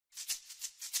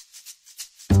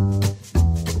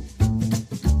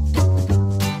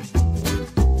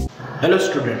Hello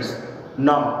students,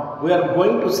 now we are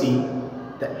going to see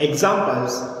the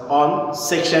examples on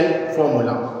section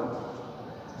formula.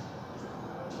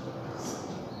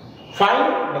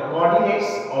 Find the coordinates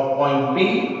of point P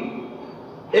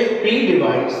if P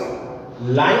divides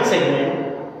line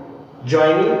segment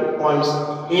joining points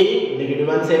A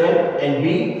 -1,7 and B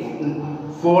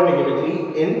 4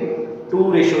 -3 in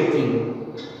 2:3.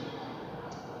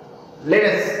 Let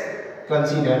us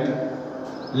consider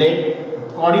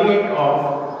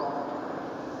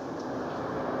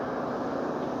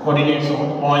coordinates of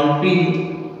point P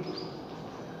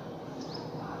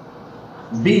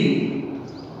B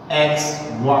x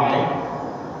y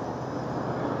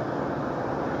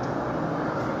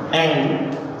and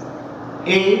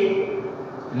A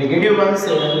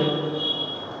 -1,7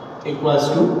 equals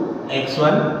to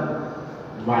x1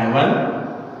 y1,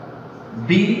 B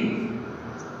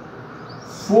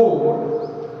 4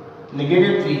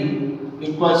 -3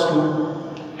 equals to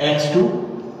x2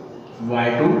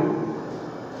 y2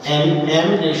 and m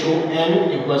ratio n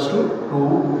equals to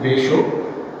 2:3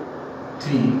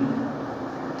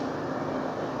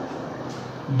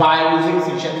 by using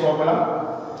section formula.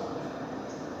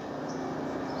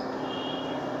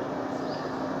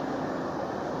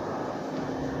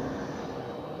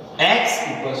 X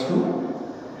equals to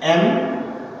m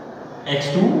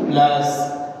x2 plus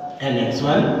n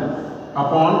x1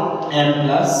 upon m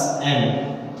plus n.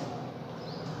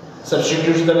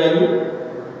 Substitute the value.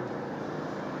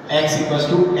 X equals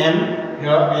to m,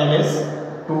 here m is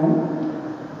 2,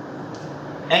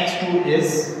 x2 is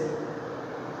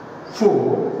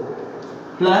 4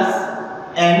 plus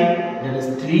n, that is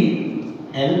 3,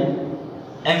 and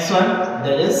x1,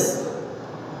 that is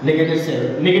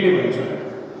 -1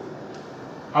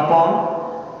 upon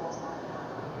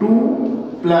 2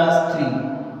 plus 3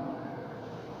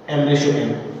 m ratio n.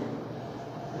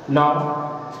 Now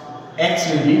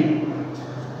x will be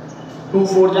 2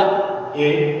 4 ja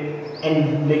 8 and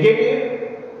negative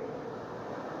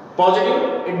positive,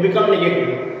 it become negative.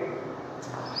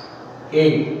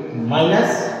 8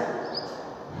 minus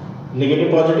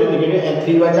negative positive negative and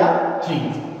 3 vaja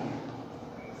 3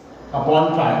 upon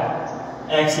 5.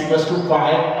 X equals to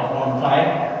 5 upon 5,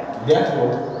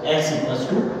 therefore x equals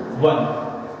to 1.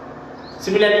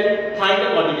 Similarly, find the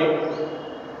coordinate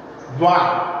y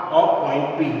of point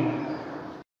P.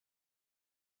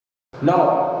 Now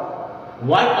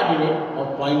y coordinate of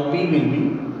point P will be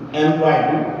m by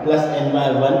 2 plus n by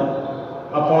 1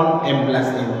 upon m plus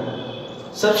n.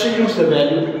 Substitute the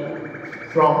value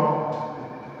from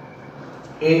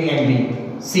A and B.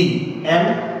 See, m,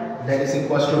 that is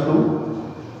equals to 2,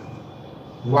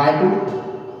 y2,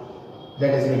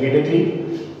 that is -3,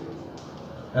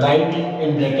 write in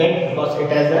bracket because it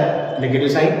has a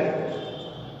negative sign,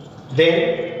 then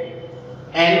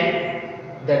n,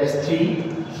 that is 3,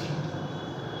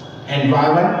 and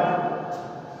y1,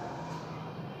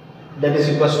 that is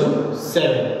equals to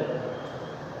 7,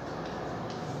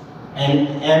 and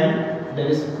m, that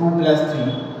is 2 plus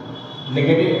 3,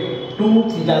 negative 2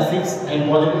 3 are 6 and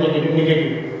positive negative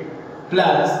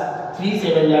plus 3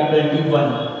 7 are 21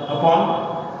 upon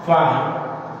 5.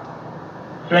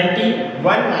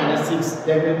 21 minus 6,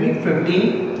 that will be 15,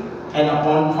 and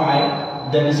upon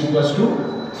 5, that is equals to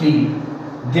 3.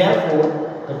 Therefore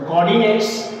the coordinates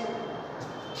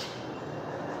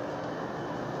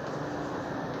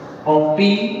of P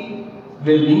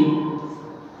will be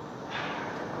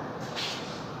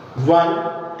 1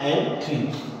 and 3.